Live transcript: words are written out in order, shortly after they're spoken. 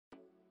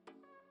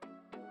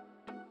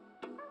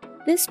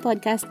This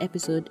podcast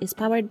episode is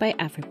powered by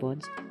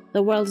AfriPods,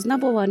 the world's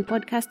 #1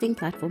 podcasting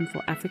platform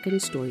for African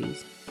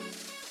stories.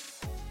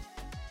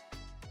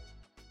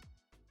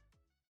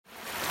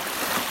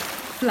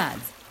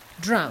 Floods,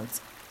 droughts,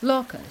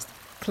 locusts,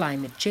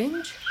 climate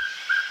change.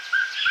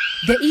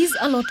 There is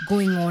a lot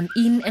going on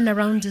in and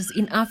around us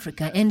in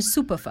Africa, and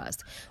super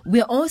fast.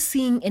 We're all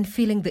seeing and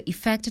feeling the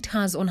effect it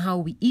has on how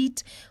we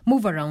eat,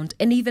 move around,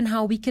 and even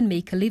how we can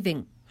make a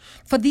living.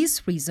 For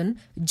this reason,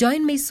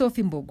 join me,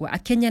 Sophie Mbogwa, a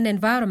Kenyan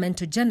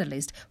environmental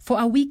journalist, for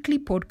our weekly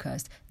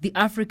podcast, The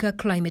Africa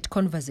Climate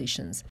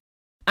Conversations.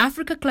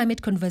 Africa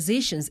Climate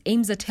Conversations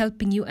aims at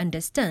helping you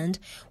understand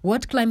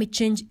what climate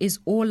change is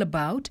all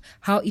about,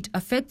 how it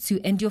affects you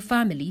and your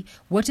family,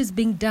 what is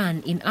being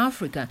done in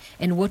Africa,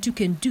 and what you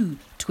can do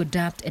to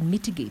adapt and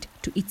mitigate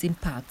to its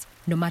impacts,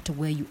 no matter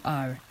where you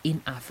are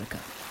in Africa.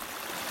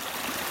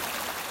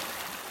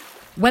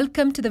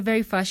 Welcome to the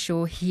very first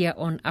show here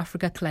on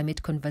Africa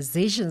Climate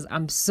Conversations.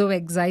 I'm so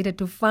excited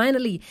to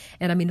finally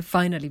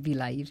be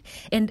live.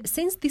 And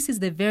since this is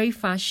the very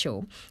first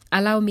show,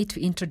 allow me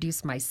to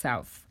introduce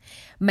myself.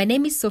 My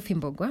name is Sophie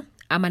Mbogwa.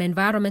 I'm an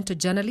environmental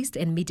journalist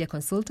and media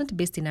consultant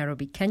based in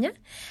Nairobi, Kenya.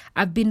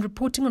 I've been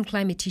reporting on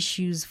climate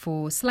issues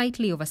for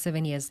slightly over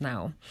 7 years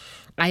now.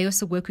 I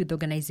also work with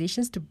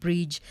organizations to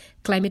bridge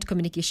climate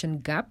communication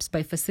gaps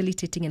by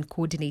facilitating and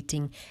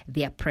coordinating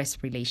their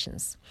press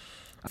relations.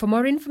 For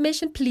more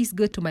information, please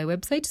go to my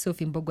website,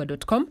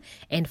 sophiembogwa.com,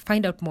 and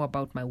find out more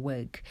about my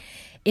work.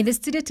 In the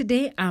studio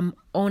today, I'm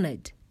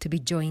honored to be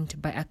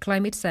joined by a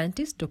climate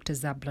scientist, Dr.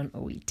 Zablon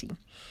Owiti.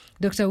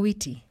 Dr.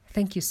 Owiti,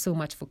 thank you so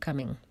much for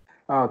coming.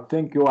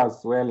 Thank you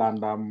as well,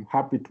 and I'm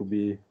happy to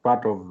be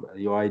part of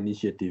your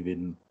initiative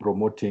in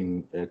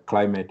promoting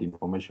climate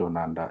information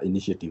and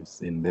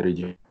initiatives in the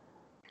region.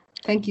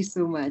 Thank you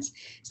so much.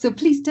 So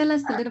please tell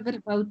us a little bit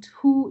about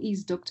who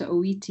is Dr.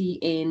 Owiti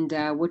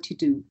and what you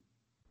do.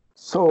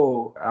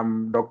 So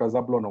I'm Dr.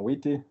 Zablon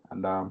Owiti,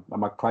 and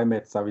I'm a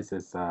climate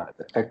services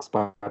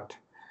expert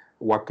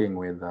working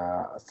with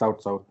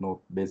South-North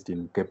based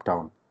in Cape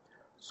Town.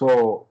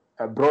 So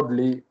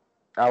broadly,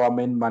 our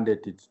main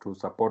mandate is to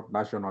support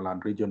national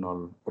and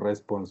regional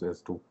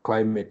responses to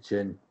climate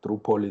change through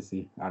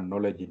policy and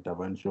knowledge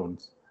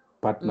interventions,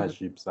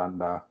 partnerships,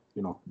 and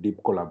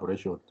deep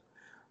collaboration.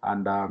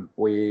 And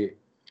we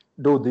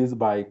do this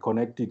by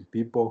connecting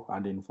people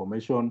and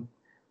information,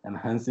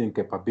 enhancing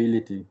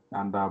capability,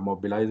 and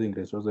mobilizing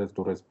resources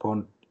to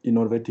respond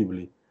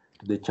innovatively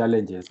to the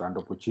challenges and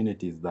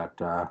opportunities that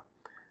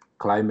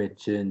climate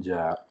change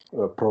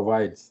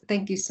provides.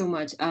 Thank you so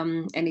much.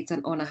 And it's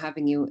an honor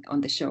having you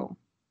on the show.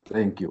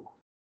 Thank you.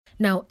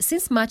 Now,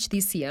 since March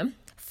this year,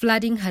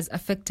 flooding has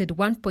affected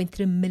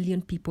 1.3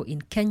 million people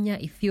in Kenya,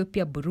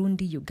 Ethiopia,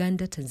 Burundi,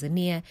 Uganda,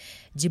 Tanzania,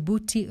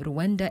 Djibouti,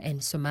 Rwanda,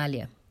 and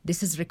Somalia.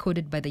 This is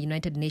recorded by the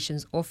United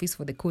Nations Office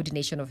for the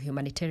Coordination of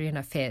Humanitarian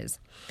Affairs.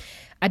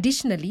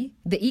 Additionally,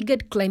 the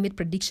IGAD Climate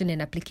Prediction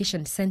and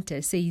Application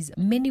Center says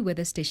many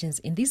weather stations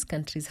in these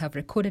countries have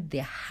recorded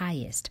their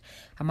highest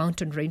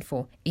amount of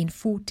rainfall in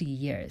 40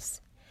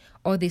 years.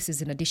 All this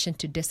is in addition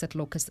to desert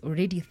locusts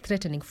already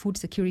threatening food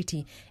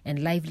security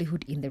and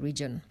livelihood in the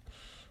region.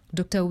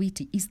 Dr.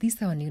 Owiti, is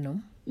this our new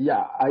norm?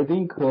 Yeah, I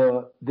think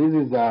this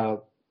is a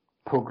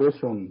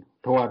progression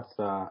towards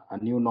a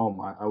new norm.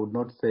 I would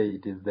not say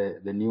it is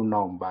the new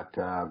norm, but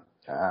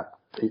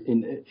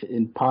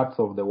in parts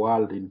of the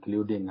world,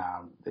 including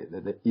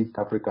the East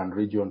African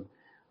region,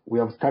 we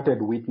have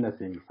started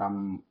witnessing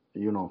some,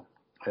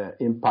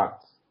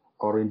 impacts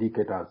or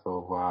indicators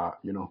of,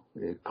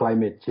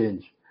 climate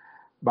change.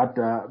 But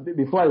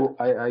before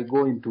I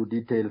go into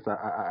details,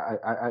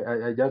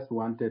 I just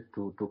wanted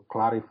to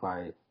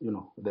clarify,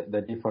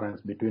 the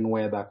difference between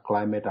weather,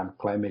 climate, and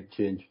climate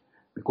change,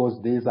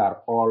 because these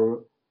are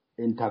all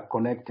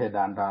interconnected,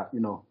 and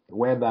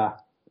weather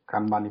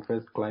can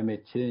manifest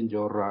climate change,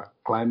 or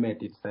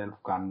climate itself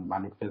can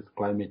manifest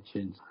climate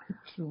change.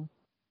 True.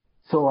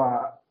 So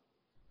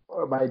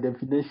by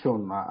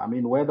definition,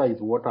 weather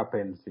is what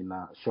happens in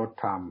a short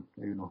term,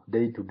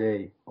 day to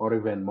day, or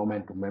even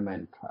moment to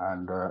moment,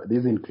 and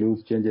this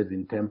includes changes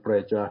in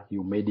temperature,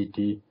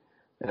 humidity,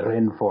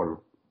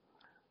 rainfall,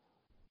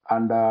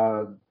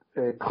 and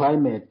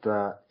climate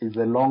is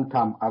a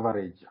long-term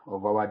average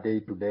of our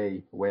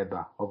day-to-day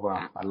weather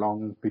over a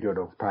long period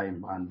of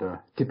time, and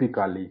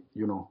typically,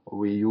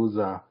 we use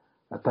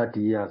 30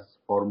 years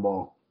or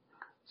more.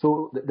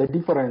 So the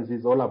difference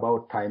is all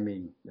about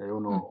timing.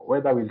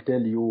 Weather will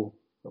tell you,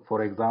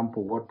 for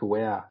example, what to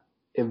wear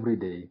every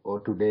day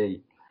or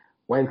today,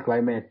 while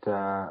climate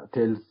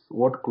tells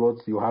what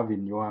clothes you have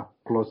in your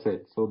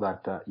closet, so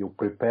that you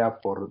prepare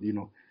for,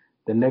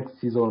 the next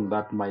season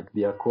that might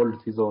be a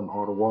cold season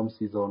or warm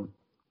season.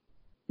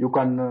 You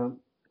can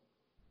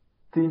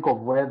think of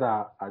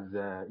weather as,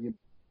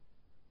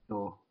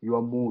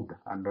 your mood,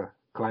 and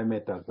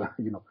climate as,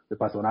 the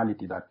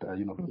personality that,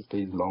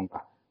 stays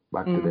longer.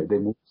 But the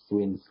mood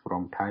swings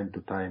from time to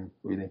time,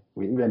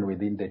 even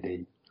within the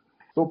day.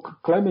 So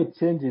climate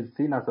change is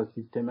seen as a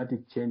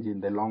systematic change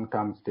in the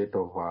long-term state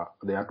of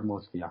the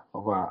atmosphere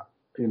over,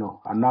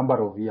 a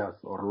number of years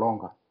or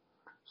longer.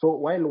 So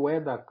while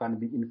weather can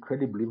be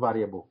incredibly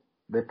variable,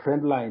 the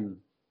trend line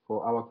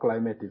for our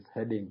climate is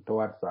heading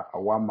towards a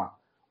warmer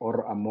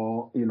or a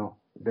more,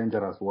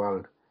 dangerous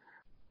world.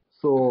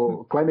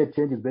 So climate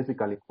change is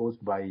basically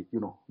caused by,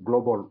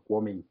 global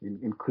warming,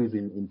 increase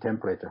in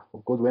temperature.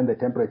 Of course, when the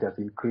temperatures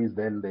increase,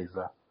 then there's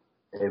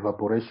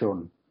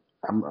evaporation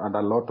and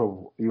a lot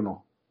of,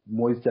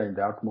 moisture in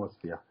the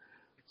atmosphere.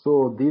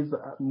 So this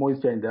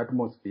moisture in the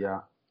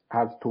atmosphere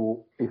has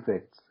two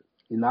effects.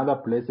 In other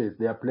places,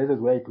 there are places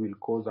where it will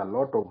cause a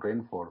lot of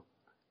rainfall,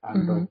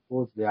 and of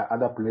course there are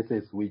other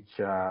places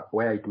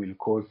where it will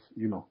cause,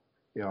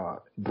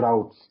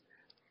 droughts.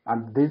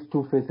 And these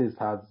two phases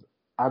has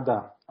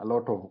a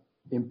lot of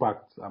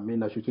impacts.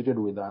 Associated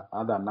with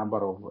other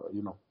number of,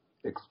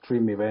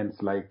 extreme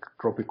events like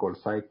tropical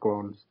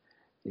cyclones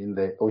in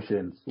the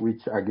oceans,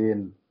 which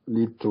again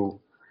lead to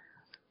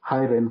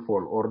high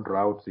rainfall or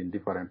droughts in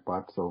different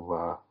parts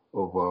of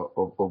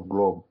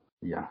globe.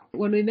 Yeah.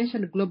 When we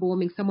mention global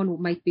warming,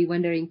 someone might be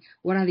wondering,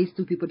 what are these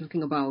two people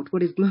talking about?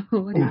 What is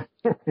global warming?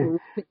 And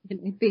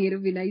I think it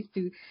would be nice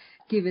to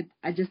give it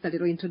just a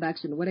little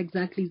introduction. What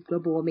exactly is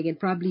global warming, and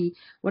probably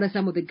what are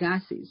some of the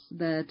gases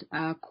that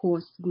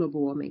cause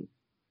global warming?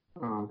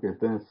 Okay,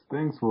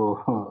 thanks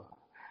for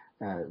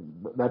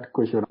that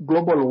question.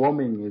 Global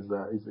warming is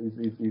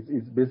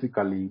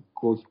basically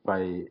caused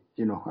by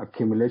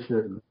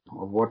accumulation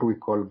of what we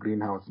call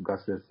greenhouse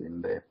gases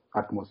in the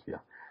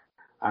atmosphere.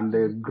 And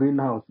the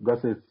greenhouse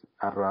gases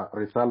are a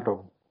result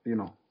of,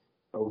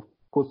 of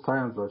course,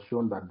 science has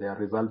shown that they are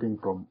resulting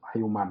from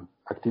human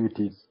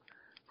activities.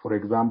 For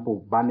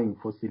example, burning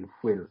fossil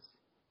fuels.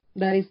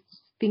 That is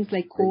things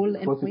like coal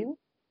and oil?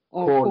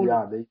 Coal,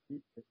 yeah.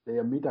 They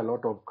emit a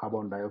lot of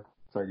carbon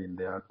dioxide in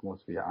the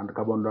atmosphere. And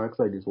carbon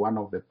dioxide is one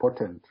of the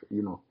potent,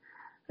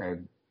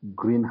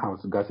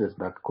 greenhouse gases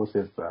that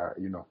causes,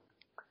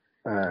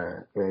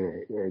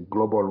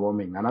 global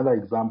warming. Another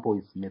example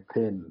is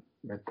methane.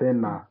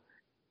 Methane,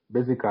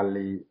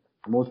 basically,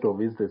 most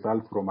of it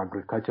results from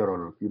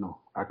agricultural,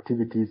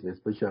 activities,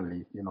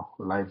 especially,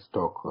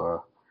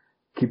 livestock,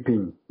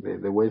 keeping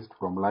the waste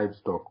from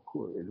livestock.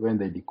 When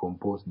they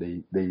decompose,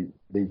 they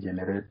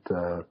generate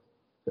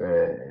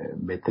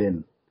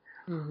methane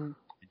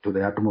into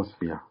the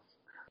atmosphere.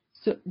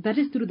 So that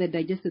is through the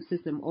digestive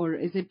system, or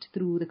is it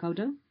through the cow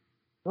dung?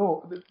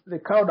 No, the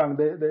cow dung,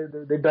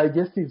 the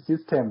digestive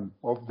system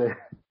of the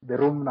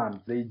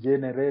ruminants, they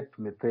generate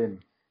methane.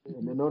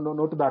 No,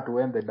 not that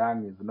when the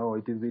dung is. No,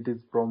 it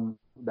is from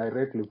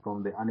directly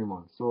from the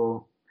animals.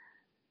 So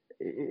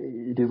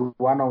it is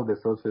one of the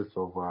sources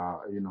of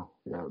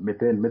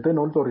methane. Methane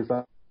also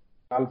results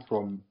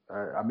from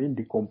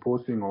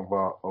decomposing of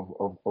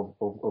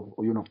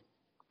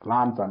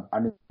plants and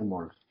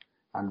animals.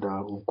 And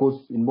of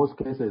course, in most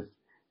cases,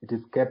 it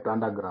is kept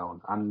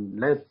underground.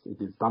 Unless it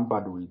is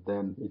tampered with,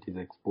 then it is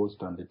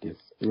exposed and it is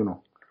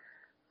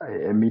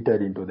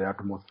emitted into the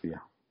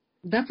atmosphere.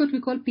 That's what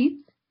we call peat.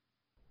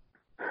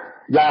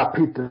 Yeah,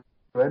 peat.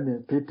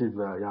 When peat is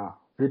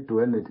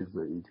when it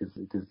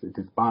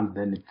is burned,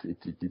 then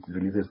it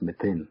releases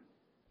methane.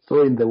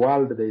 So in the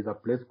world, there is a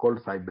place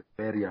called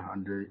Siberia,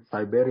 and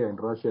Siberia in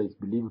Russia is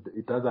believed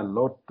it has a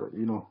lot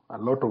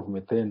of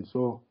methane.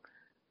 So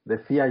the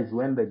fear is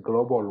when the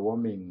global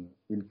warming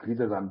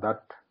increases, and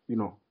that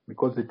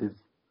because it is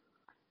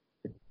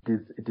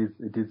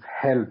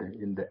held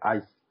in the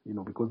ice,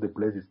 because the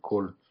place is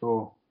cold.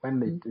 So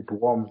when it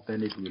warms,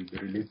 then it will be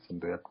released in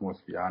the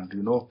atmosphere, and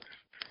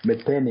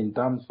methane, in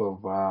terms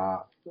of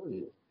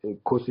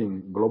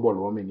causing global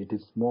warming, it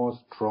is more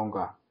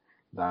stronger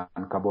than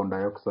carbon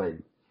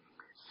dioxide.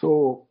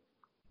 So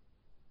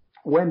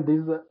when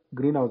these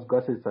greenhouse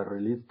gases are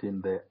released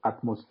in the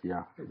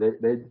atmosphere,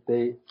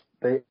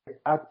 they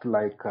act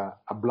like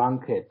a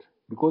blanket,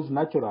 because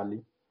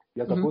naturally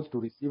you are supposed to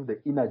receive the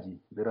energy,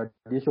 the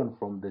radiation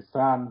from the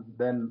sun.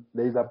 Then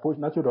there is a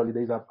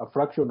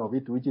fraction of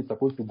it which is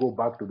supposed to go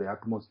back to the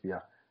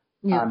atmosphere,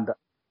 and a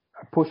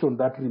portion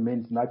that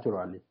remains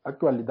naturally.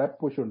 Actually, that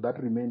portion that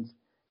remains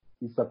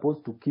is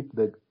supposed to keep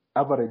the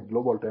average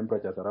global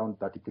temperatures around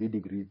 33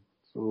 degrees.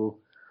 So,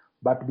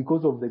 but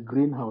because of the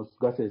greenhouse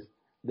gases,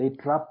 they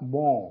trap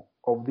more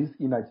of this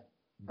energy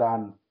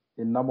than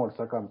in normal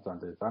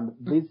circumstances. And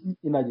this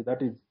energy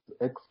that is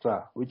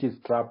extra, which is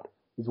trapped,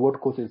 is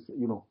what causes,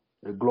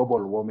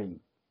 global warming.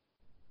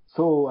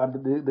 So, and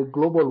the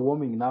global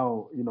warming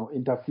now,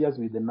 interferes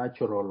with the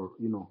natural,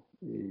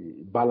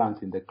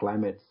 balance in the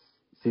climate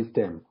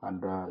system,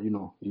 and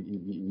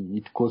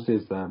it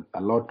causes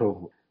a lot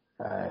of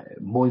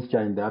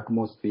moisture in the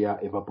atmosphere,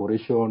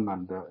 evaporation,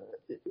 and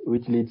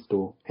which leads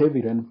to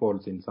heavy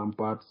rainfalls in some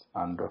parts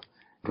and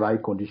dry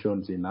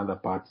conditions in other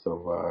parts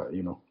of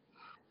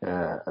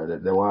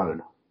the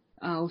world.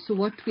 So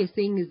what we're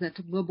saying is that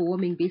global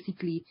warming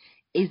basically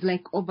is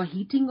like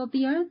overheating of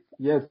the earth?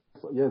 Yes,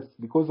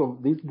 because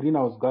of these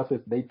greenhouse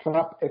gases, they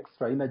trap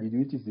extra energy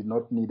which is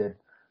not needed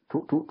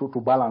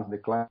to balance the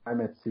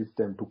climate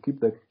system, to keep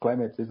the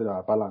climate system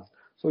at balance.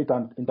 So it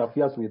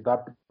interferes with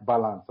that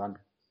balance and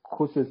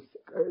causes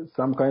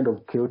some kind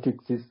of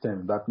chaotic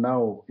system that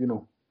now,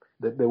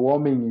 the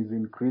warming is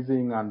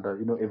increasing, and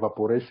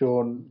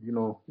evaporation,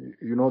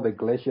 the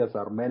glaciers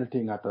are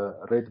melting at a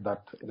rate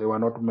that they were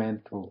not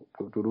meant to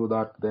do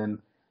that. Then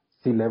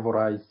sea level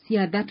rise.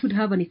 Yeah, that would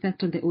have an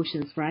effect on the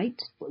oceans, right?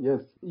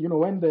 Yes,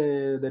 when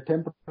the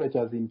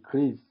temperatures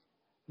increase,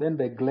 then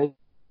the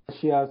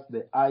glaciers,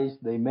 the ice,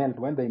 they melt.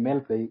 When they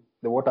melt, the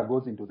water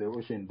goes into the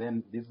ocean.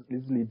 Then this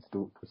leads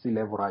to sea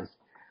level rise.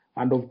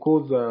 And of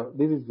course,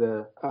 this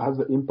has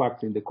an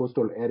impact in the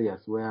coastal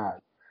areas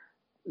where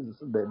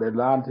the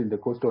land in the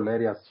coastal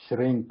areas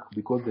shrink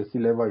because the sea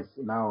level is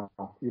now,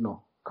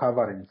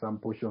 covering some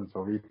portions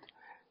of it.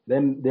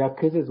 Then there are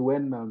cases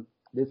when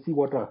the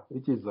seawater,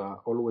 which is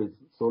always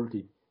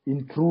salty,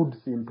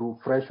 intrudes into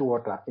fresh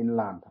water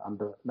inland,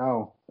 and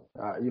now,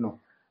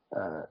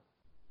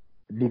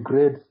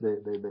 degrades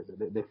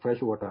the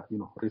freshwater,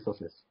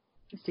 resources.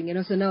 Interesting. And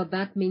also now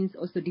that means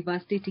also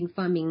devastating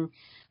farming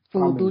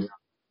for those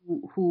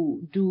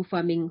who do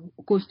farming,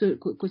 coastal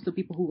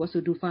people who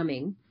also do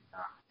farming.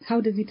 How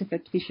does it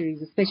affect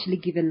fisheries, especially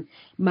given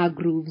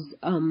mangroves,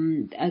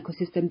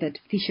 ecosystem that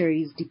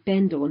fisheries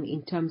depend on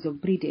in terms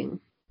of breeding?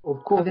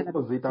 Of course,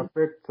 it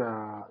affects,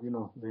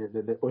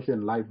 the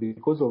ocean life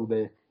because of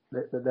the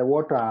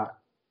water,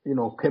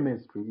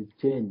 chemistry is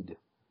changed.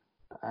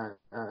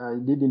 I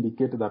did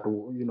indicate that,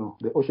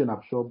 the ocean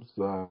absorbs,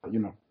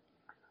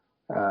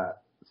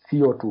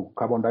 CO2,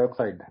 carbon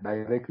dioxide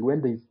directly.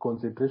 When the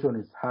concentration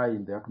is high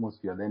in the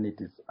atmosphere, then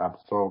it is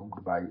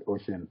absorbed by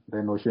ocean.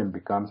 Then ocean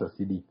becomes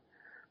acidic.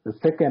 The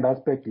second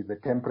aspect is the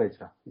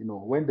temperature.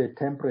 When the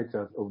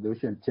temperature of the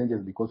ocean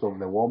changes because of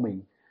the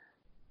warming,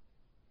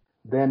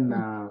 then,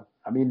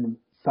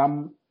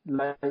 some,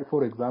 like,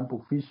 for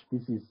example, fish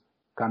species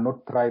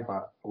cannot thrive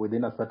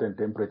within a certain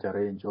temperature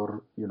range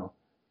or,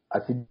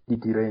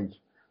 acidity range.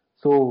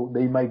 So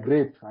they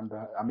migrate. And,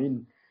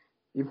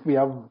 if we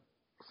have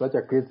such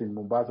a case in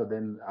Mombasa,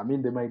 then,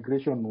 the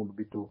migration would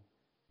be to,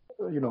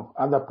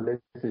 other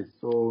places.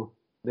 So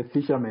the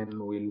fishermen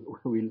will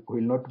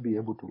not be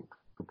able to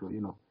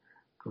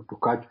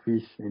catch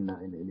fish in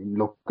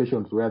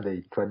locations where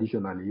they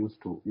traditionally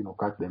used to,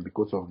 catch them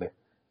because of the,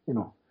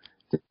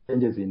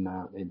 changes in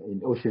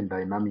ocean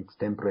dynamics,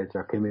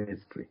 temperature,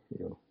 chemistry.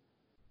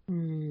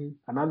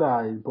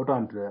 Another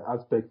important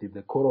aspect is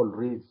the coral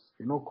reefs.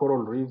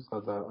 Coral reefs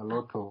has a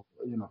lot of,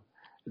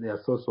 they are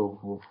source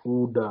of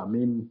food.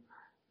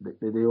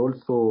 They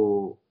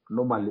also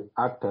normally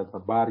act as a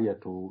barrier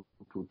to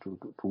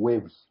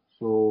waves.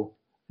 So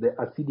the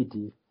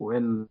acidity,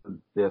 when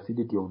the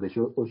acidity of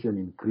the ocean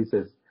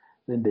increases,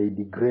 then they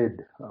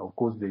degrade. Of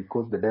course, they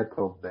cause the death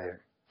of the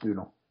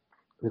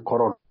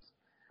corals.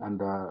 And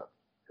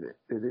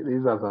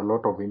this has a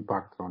lot of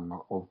impact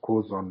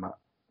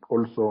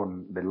also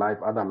on the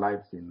other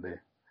lives in the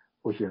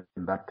ocean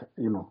that,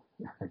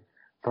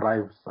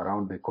 thrives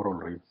around the coral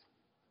reefs.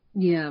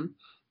 Yeah.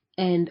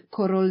 And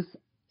corals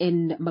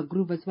and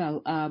mangrove as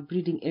well are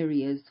breeding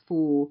areas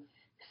for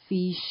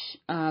fish,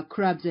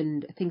 crabs,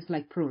 and things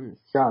like prawns.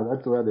 Yeah,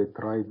 that's where they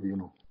thrive,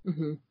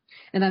 Mm-hmm.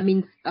 And that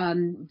means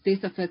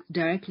this affects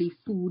directly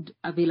food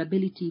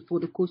availability for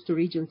the coastal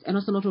regions, and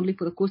also not only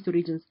for the coastal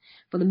regions,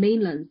 for the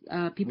mainlands,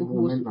 people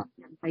who also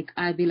like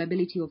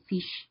availability of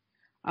fish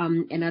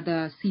and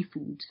other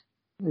seafood.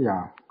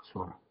 Yeah,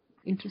 sure.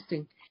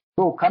 Interesting.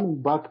 So coming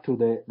back to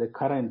the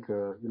current,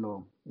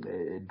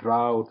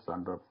 droughts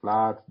and the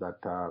floods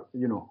that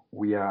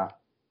we are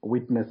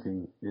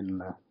witnessing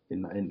in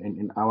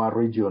our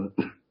region,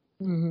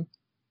 mm-hmm.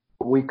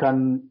 we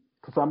can,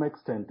 to some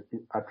extent,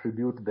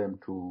 attribute them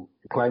to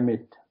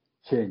climate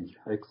change,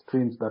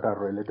 extremes that are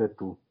related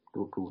to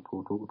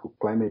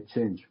climate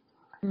change.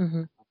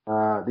 Mm-hmm.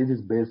 This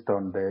is based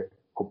on the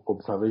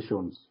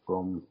observations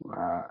from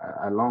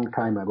a long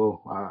time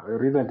ago. A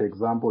recent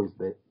example is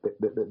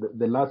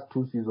the last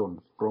two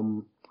seasons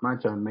from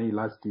March and May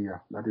last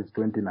year, that is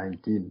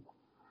 2019,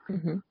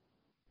 mm-hmm.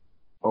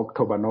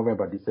 October,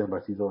 November,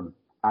 December season,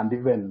 and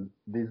even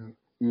this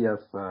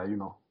year's,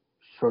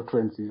 short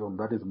rain season,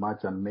 that is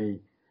March and May.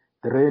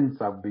 The rains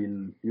have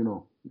been,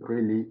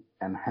 really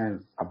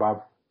enhanced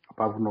above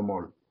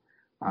normal.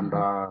 And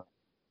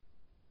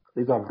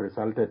these have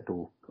resulted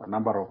to a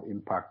number of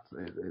impacts.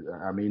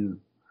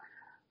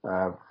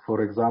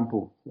 For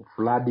example,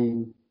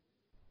 flooding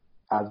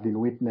has been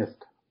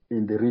witnessed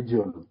in the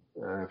region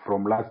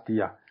from last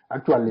year.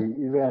 Actually,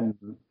 even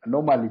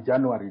normally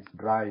January is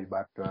dry,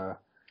 but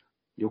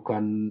you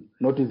can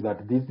notice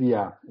that this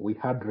year we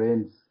had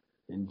rains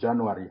in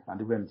January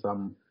and even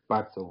some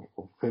parts of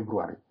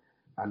February.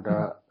 And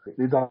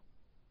these have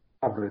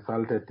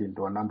resulted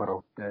into a number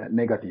of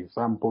negatives,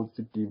 some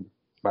positive,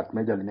 but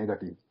majorly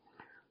negative.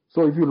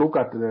 So if you look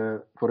at,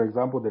 for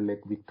example, the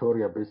Lake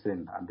Victoria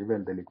Basin and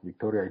even the Lake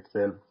Victoria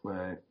itself,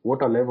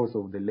 water levels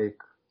of the lake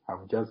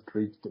have just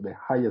reached the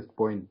highest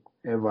point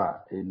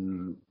ever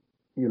in,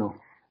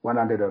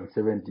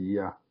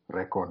 170-year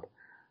record.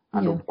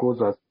 And of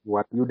course, as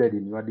what you did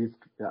in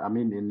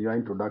your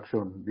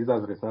introduction, this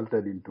has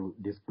resulted into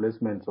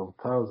displacements of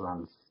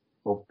thousands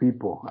of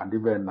people and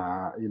even,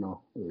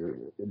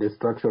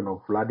 destruction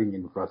of flooding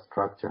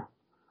infrastructure.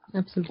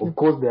 Absolutely. Of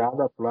course, there are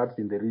other floods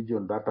in the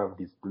region that have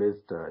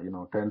displaced,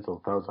 tens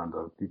of thousands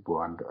of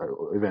people and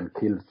even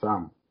killed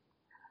some.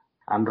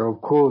 And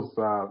of course,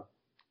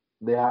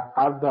 there are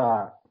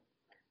other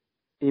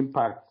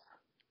impacts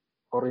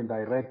or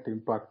indirect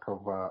impact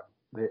of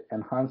the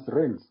enhanced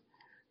rains.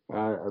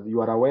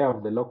 You are aware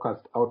of the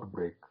locust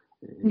outbreak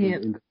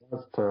in the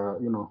past,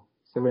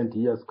 70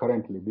 years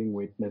currently being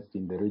witnessed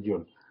in the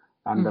region.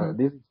 And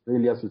this is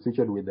really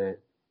associated with the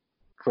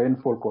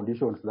rainfall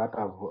conditions that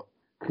have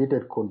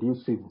created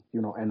conducive,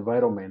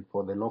 environment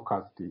for the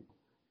locust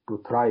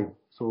to thrive.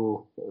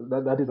 So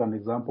that is an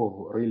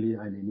example of really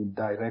an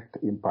indirect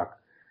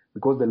impact,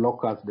 because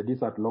the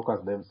desert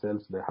locusts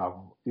themselves, they have,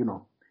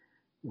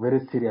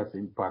 very serious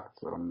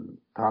impacts on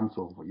terms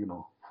of,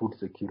 food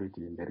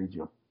security in the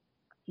region.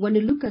 When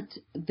you look at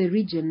the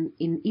region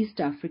in East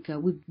Africa,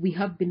 we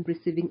have been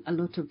receiving a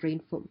lot of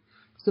rainfall.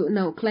 So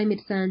now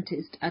climate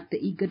scientists at the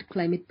IGAD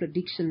Climate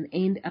Prediction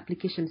and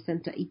Application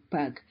Center,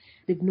 ICPAC,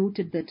 they've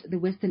noted that the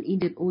Western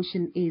Indian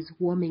Ocean is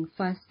warming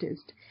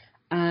fastest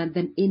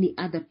than any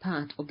other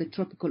part of the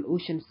tropical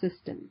ocean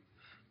system.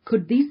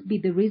 Could this be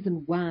the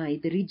reason why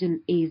the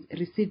region is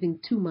receiving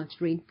too much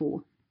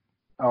rainfall?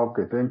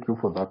 Okay, thank you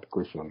for that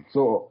question.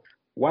 So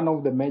one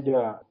of the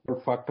major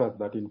factors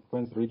that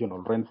influence regional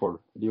rainfall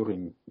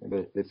during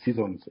the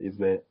seasons is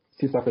the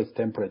sea surface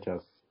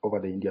temperatures over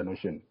the Indian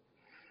Ocean.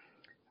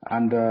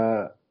 And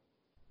the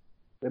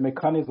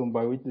mechanism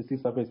by which the sea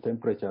surface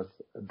temperatures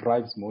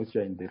drives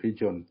moisture in the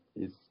region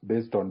is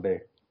based on the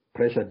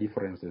pressure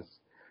differences.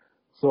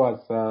 So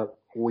as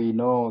we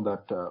know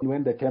that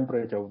when the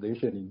temperature of the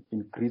ocean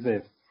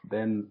increases,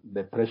 then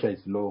the pressure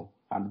is low.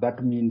 And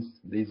that means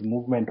there is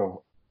movement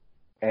of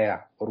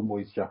air or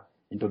moisture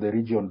into the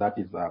region that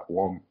is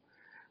warm.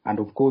 And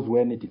of course,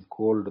 when it is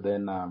cold,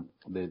 then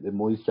the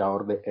moisture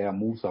or the air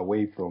moves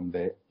away from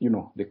the,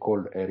 the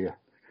cold area.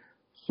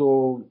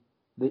 So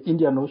the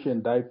Indian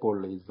Ocean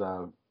dipole is,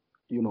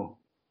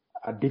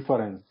 a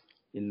difference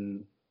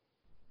in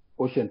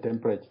ocean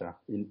temperature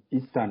in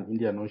Eastern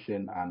Indian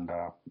Ocean and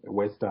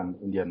Western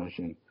Indian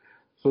Ocean.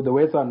 So the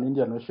Western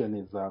Indian Ocean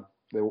is the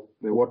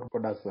what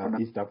called as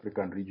East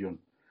African region.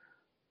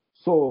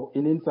 So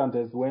in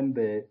instances when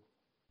the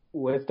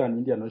Western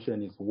Indian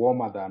Ocean is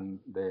warmer than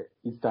the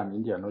Eastern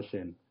Indian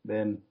Ocean,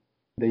 then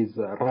there is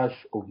a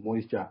rush of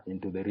moisture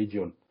into the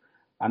region.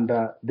 And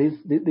this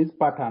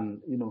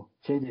pattern,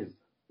 changes,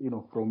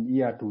 from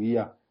year to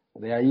year.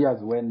 There are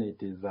years when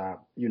it is,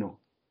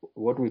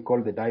 what we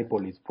call the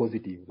dipole is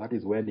positive. That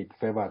is when it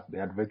favors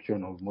the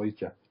advection of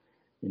moisture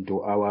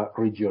into our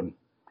region.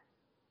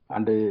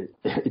 And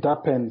it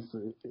happens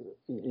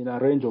in a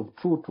range of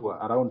 2 to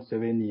around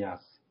 7 years.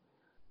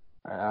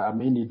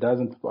 It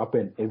doesn't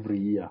happen every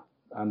year.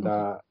 And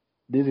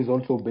this is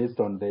also based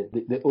on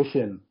the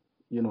ocean,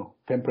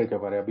 temperature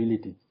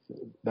variability.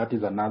 That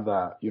is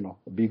another,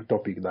 big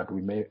topic that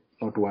we may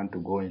not want to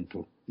go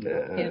into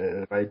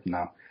right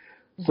now.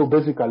 So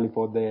basically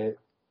for the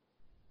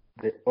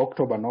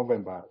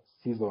October-November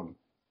season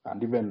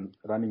and even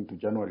running to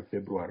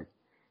January-February,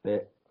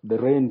 the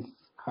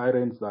high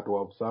rains that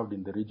were observed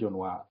in the region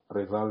were a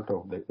result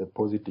of the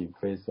positive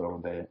phase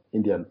of the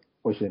Indian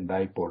Ocean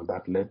dipole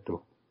that led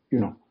to,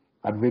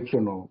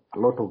 advection of a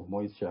lot of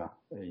moisture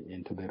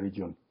into the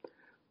region.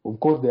 Of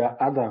course,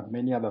 there are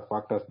many other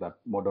factors that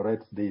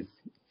moderate this.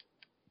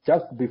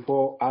 Just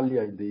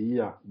earlier in the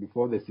year,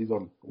 before the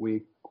season,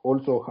 we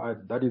also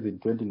had, that is in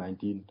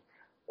 2019,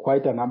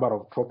 quite a number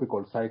of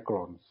tropical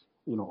cyclones,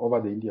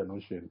 over the Indian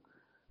Ocean.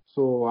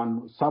 So,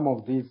 and some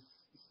of these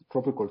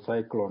tropical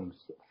cyclones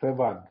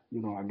favored,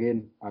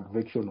 again,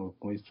 advection of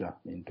moisture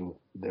into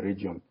the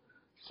region.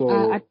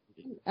 So,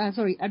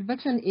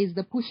 advection is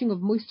the pushing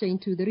of moisture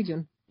into the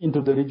region.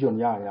 Into the region,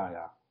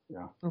 yeah.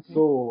 Okay.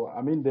 So,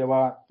 there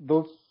were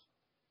those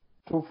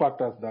two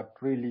factors that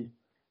really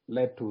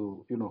led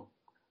to,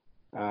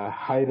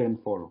 high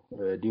rainfall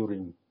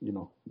during,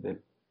 the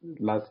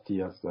last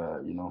year's,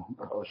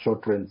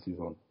 short rain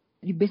season.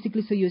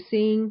 So you're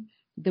saying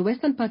the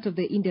western part of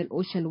the Indian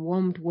Ocean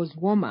was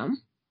warmer.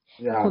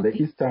 Yeah, the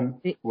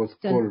eastern was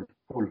cold.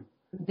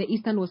 The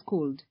eastern was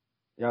cold.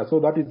 Yeah,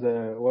 so that is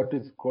what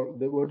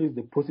is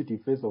the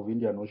positive phase of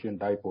Indian Ocean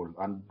dipole,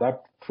 and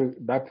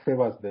that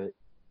favors the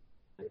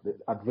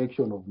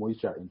advection of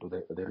moisture into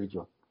the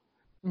region.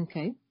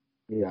 Okay.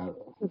 Yeah.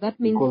 So that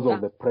means because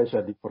of the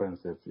pressure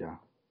differences. Yeah.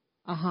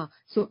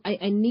 So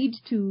I need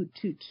to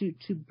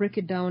break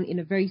it down in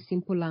a very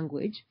simple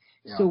language.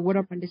 Yeah. So what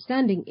I'm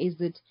understanding is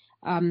that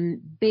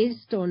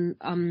based on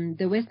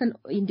the Western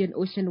Indian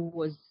Ocean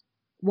was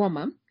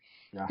warmer,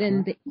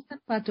 then the eastern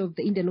part of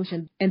the Indian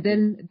Ocean, and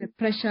then the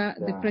pressure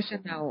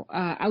now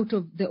out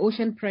of the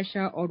ocean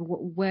pressure, or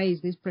where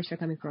is this pressure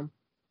coming from?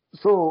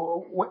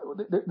 So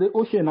the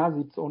ocean has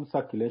its own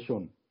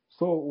circulation.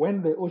 So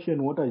when the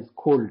ocean water is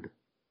cold,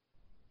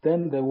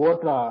 then the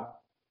water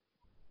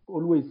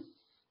always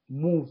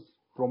moves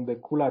from the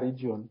cooler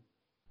region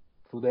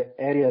to the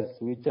areas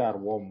which are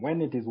warm.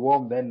 When it is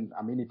warm, then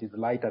it is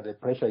lighter, the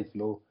pressure is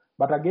low.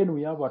 But again,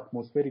 we have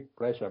atmospheric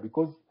pressure,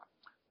 because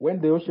when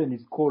the ocean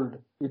is cold,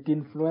 it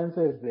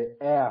influences the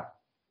air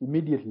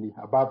immediately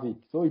above it.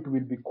 So it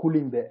will be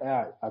cooling the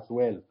air as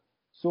well.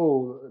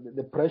 So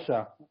the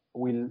pressure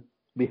will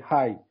be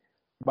high.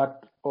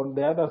 But on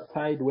the other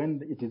side,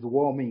 when it is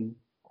warming,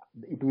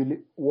 it will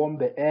warm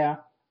the air.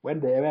 When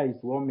the air is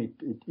warm,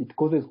 it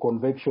causes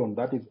convection.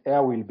 That is,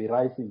 air will be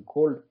rising.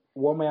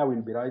 Warm air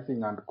will be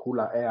rising and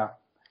cooler air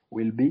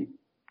will be,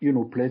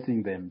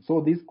 placing them.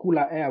 So this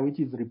cooler air, which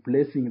is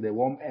replacing the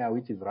warm air,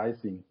 which is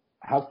rising,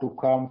 has to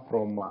come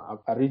from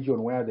a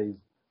region where there is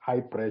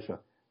high pressure.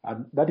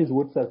 And that is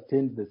what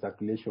sustains the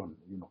circulation,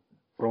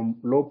 from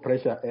low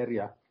pressure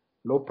area.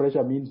 Low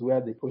pressure means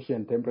where the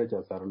ocean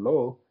temperatures are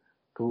low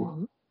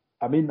to,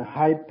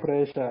 high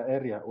pressure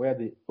area where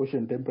the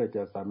ocean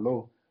temperatures are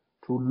low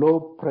to low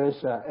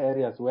pressure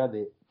areas where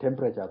the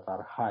temperatures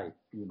are high,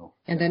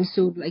 And then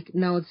so like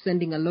now it's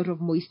sending a lot of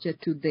moisture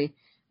to the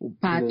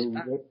part of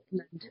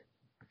land.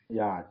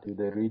 Yeah, to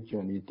the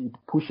region. It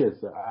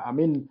pushes.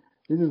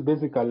 This is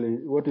basically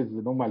what is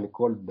normally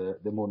called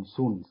the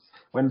monsoons.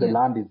 When the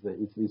land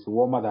is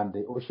warmer than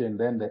the ocean,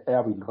 then the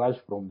air will rush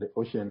from the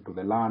ocean to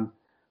the land.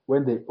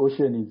 When the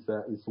ocean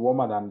is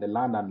warmer than the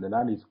land and the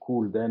land is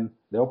cool, then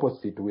the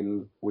opposite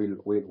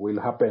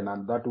will happen,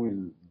 and that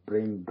will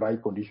bring dry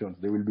conditions.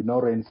 There will be no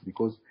rains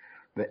because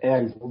the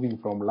air is moving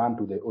from land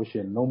to the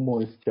ocean. No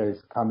moisture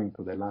is coming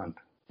to the land.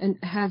 And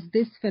has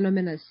this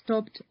phenomenon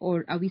stopped,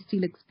 or are we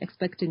still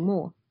expecting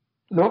more?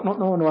 No.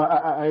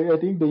 I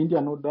think the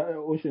Indian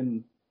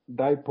Ocean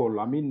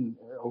dipole,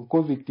 of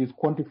course, it is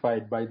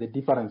quantified by the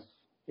difference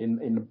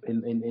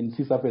in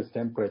sea surface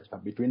temperature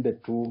between the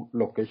two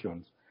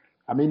locations.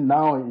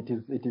 Now it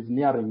is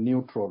nearing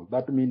neutral.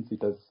 That means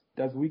it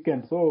has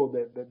weakened. So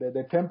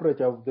the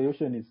temperature of the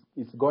ocean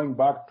is going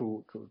back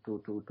to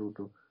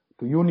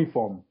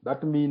uniform.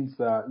 That means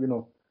there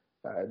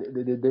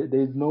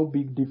is no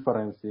big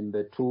difference in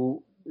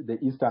the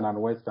eastern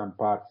and western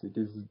parts. It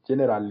is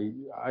generally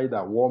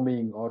either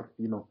warming or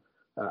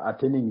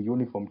attaining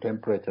uniform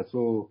temperature.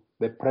 So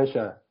the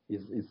pressure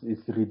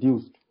is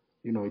reduced.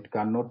 It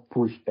cannot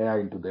push air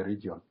into the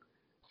region.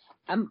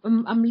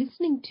 I'm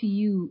listening to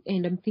you,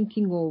 and I'm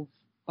thinking of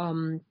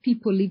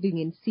people living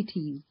in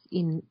cities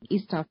in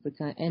East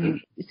Africa, and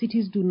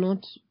cities do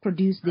not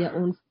produce their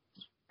own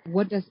food.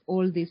 What does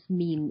all this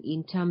mean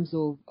in terms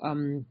of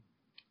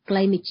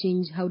climate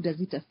change? How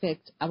does it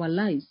affect our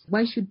lives?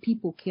 Why should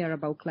people care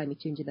about climate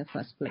change in the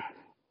first place?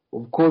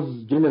 Of course,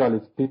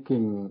 generally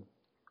speaking,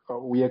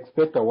 we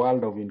expect a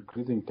world of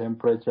increasing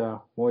temperature,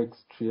 more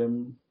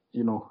extreme,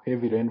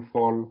 heavy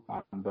rainfall,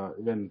 and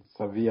even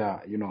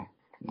severe,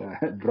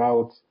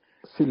 droughts,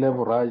 sea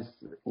level rise,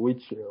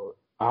 which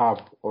have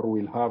or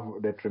will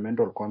have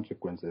detrimental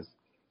consequences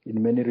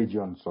in many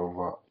regions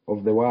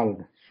of the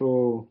world.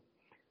 So,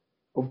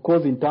 of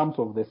course, in terms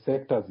of the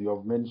sectors you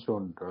have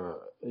mentioned,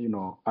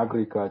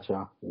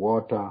 agriculture,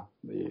 water,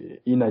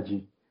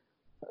 energy,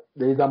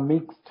 there is a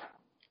mixed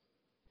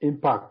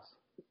impact.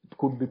 It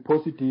could be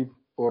positive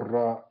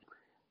or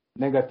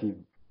negative.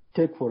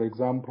 Take, for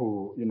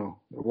example, the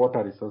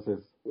water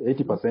resources.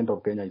 80%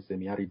 of Kenya is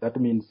semi-arid. That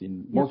means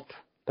in most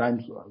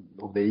times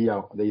of the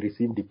year, they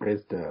receive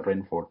depressed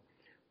rainfall.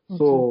 Okay.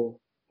 So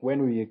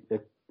when we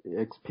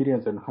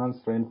experience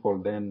enhanced rainfall,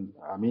 then,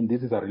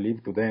 this is a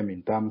relief to them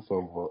in terms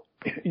of,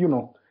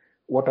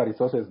 water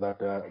resources that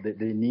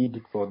they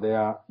need for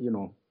their,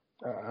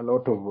 a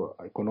lot of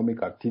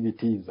economic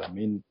activities.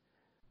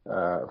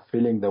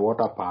 Filling the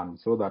water pan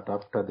so that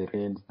after the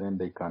rains, then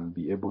they can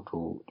be able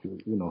to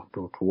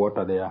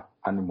water their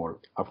animal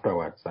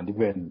afterwards, and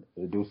even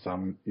do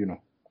some,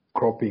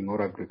 cropping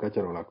or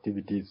agricultural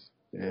activities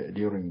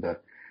during the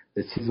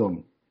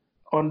season.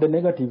 On the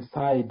negative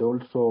side,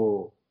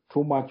 also,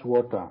 too much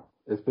water,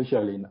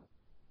 especially in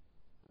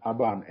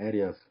urban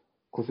areas,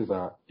 causes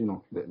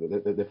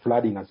the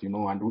flooding, as you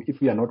know, and if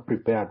we are not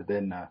prepared,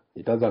 then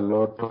it has a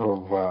lot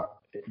of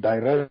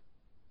direct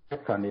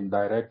and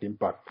indirect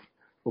impact.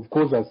 Of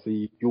course, as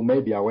you may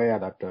be aware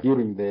that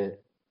during the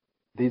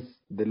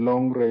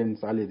long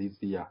rains early this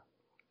year,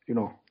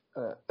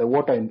 the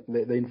water,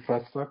 the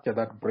infrastructure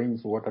that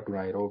brings water to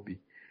Nairobi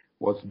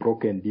was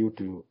broken due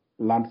to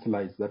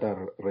landslides that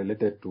are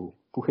related to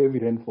heavy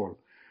rainfall.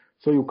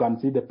 So you can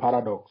see the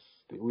paradox.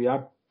 We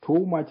have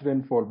too much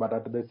rainfall, but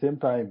at the same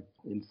time,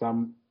 in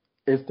some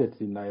estates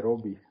in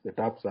Nairobi, the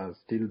taps are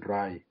still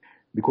dry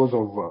because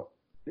of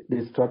the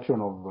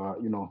destruction of,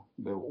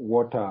 the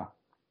water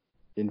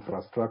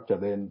infrastructure.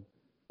 Then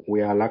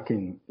we are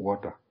lacking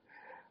water.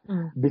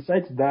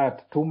 Besides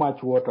that, too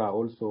much water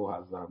also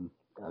has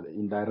an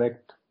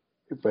indirect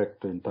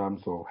effect in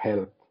terms of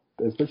health,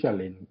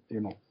 especially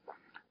in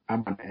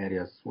urban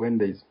areas. When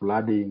there is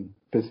flooding,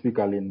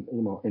 specifically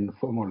in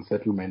informal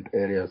settlement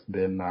areas,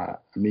 then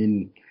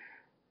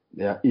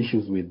there are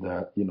issues with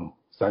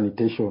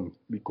sanitation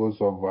because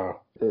of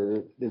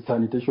the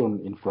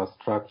sanitation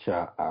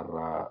infrastructure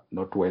are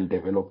not well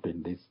developed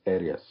in these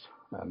areas.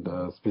 And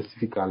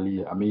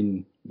specifically,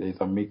 there is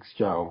a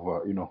mixture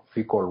of,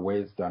 fecal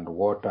waste and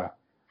water.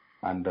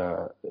 And,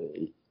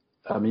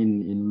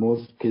 in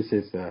most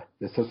cases,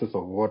 the sources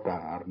of water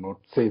are not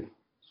safe.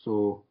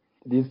 So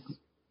this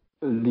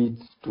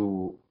leads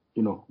to,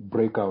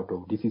 breakout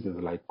of diseases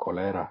like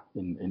cholera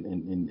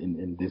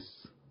in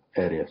these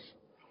areas.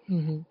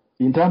 Mm-hmm.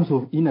 In terms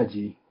of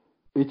energy,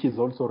 which is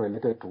also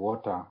related to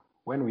water,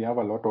 when we have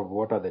a lot of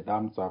water, the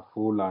dams are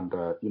full, and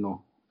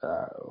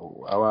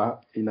our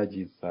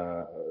energy is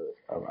a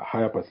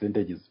higher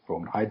percentages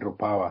from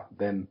hydropower.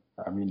 Then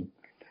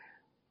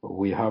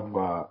we have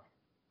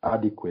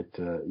adequate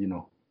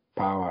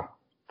power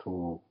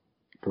to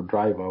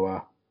drive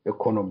our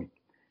economy.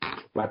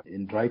 But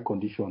in dry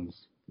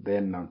conditions,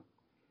 then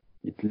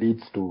it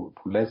leads to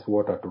less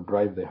water to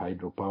drive the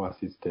hydropower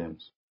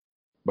systems.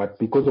 But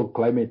because of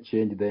climate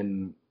change,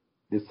 then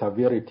the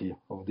severity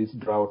of these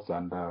droughts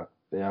and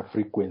their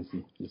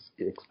frequency is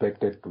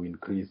expected to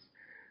increase.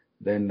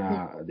 Then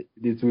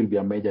this will be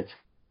a major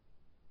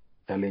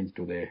challenge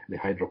to the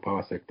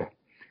hydropower sector.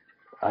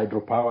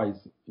 Hydropower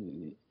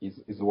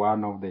is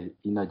one of the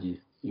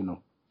energy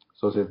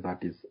sources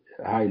that is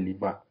highly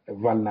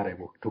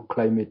vulnerable to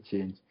climate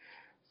change.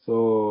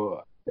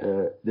 So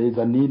there is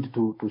a need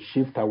to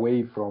shift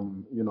away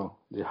from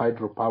the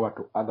hydropower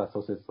to other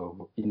sources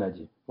of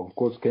energy. Of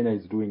course, Kenya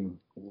is doing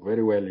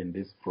very well in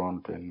this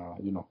front, and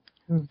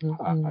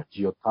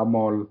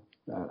geothermal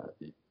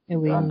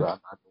and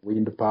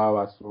wind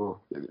power. So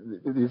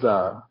these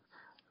are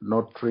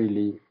not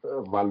really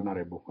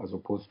vulnerable as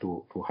opposed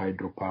to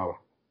hydropower.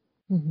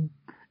 Mm-hmm.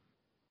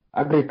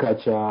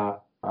 Agriculture,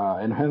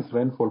 enhanced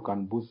rainfall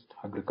can boost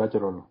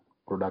agricultural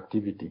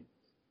productivity,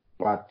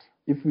 but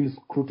if we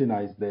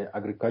scrutinize the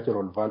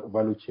agricultural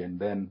value chain,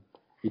 then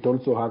it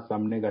also has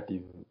some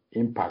negative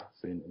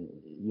impacts in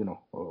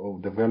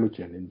of the value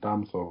chain in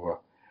terms of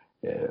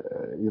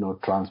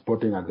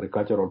transporting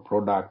agricultural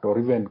product, or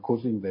even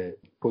causing the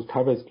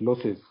post-harvest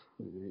losses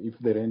if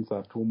the rains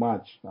are too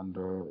much, and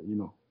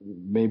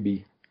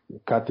maybe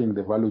cutting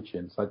the value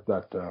chain such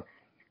that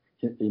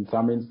in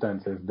some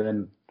instances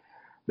then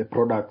the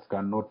products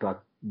cannot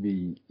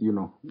be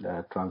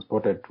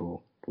transported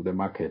to the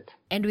market.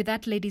 And with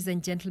that, ladies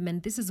and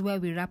gentlemen, this is where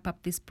we wrap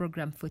up this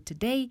program for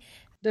today.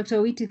 Dr.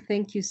 Owiti,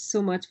 thank you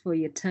so much for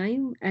your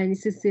time. I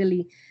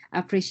sincerely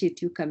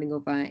appreciate you coming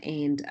over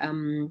and,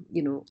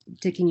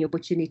 taking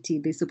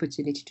this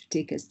opportunity to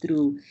take us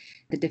through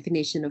the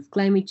definition of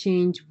climate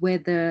change,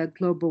 weather,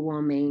 global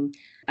warming.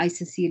 I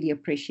sincerely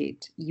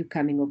appreciate you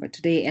coming over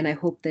today, and I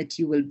hope that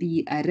you will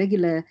be a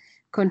regular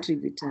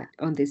contributor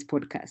on this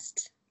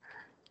podcast.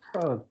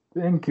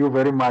 Thank you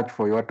very much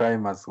for your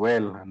time as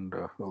well, and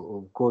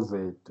of course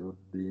it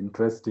would be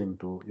interesting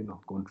to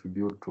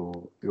contribute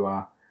to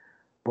your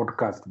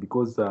podcast,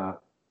 because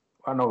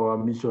one of our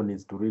mission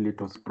is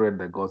to spread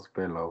the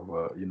gospel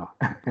of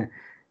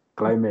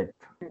climate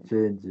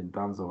change in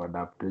terms of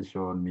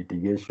adaptation,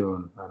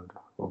 mitigation, and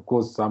of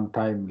course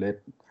sometime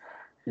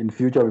in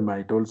future we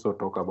might also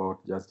talk about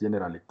just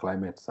generally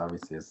climate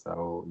services,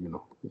 or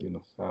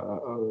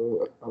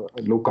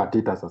look at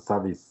it as a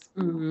service.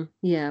 Mm-hmm.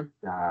 Yeah.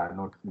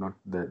 Not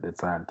the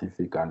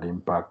scientific and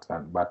impact,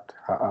 but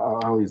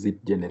how is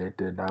it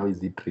generated? How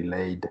is it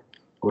relayed?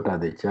 What are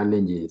the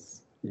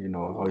challenges?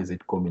 How is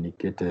it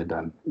communicated?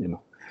 And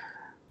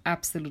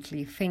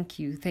Absolutely. Thank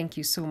you. Thank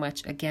you so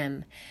much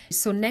again.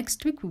 So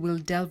next week, we will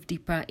delve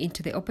deeper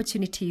into the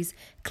opportunities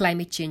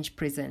climate change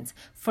presents.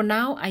 For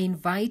now, I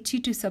invite you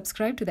to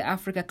subscribe to the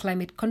Africa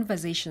Climate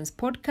Conversations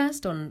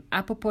podcast on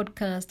Apple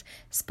Podcast,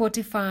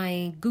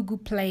 Spotify, Google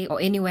Play, or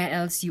anywhere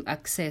else you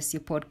access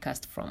your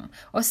podcast from,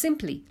 or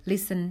simply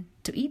listen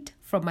to it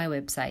from my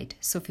website,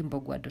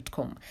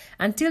 sophimbogwa.com.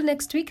 Until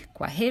next week,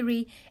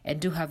 kwaheri,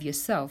 and do have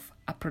yourself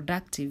a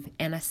productive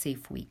and a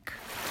safe week.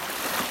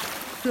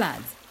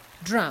 Floods,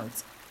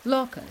 droughts,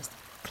 locusts,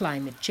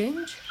 climate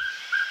change.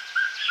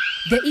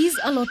 There is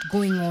a lot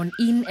going on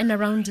in and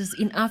around us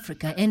in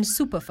Africa, and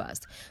super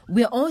fast.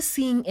 We're all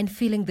seeing and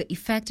feeling the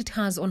effect it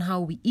has on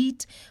how we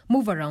eat,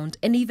 move around,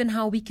 and even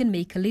how we can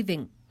make a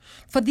living.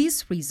 For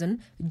this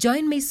reason,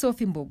 join me,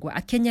 Sophie Mbogwa,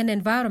 a Kenyan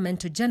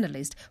environmental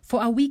journalist,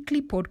 for a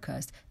weekly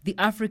podcast, the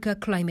Africa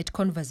Climate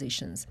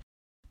Conversations.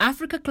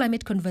 Africa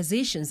Climate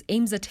Conversations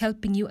aims at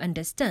helping you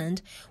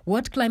understand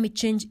what climate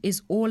change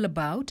is all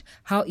about,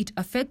 how it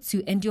affects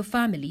you and your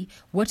family,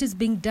 what is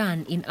being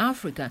done in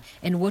Africa,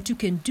 and what you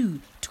can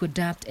do to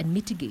adapt and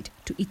mitigate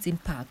to its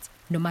impacts,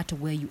 no matter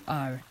where you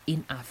are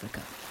in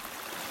Africa.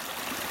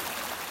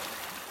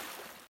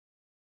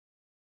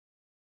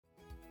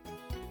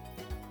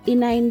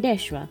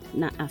 Inaendeshwa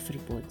na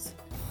AfriPods.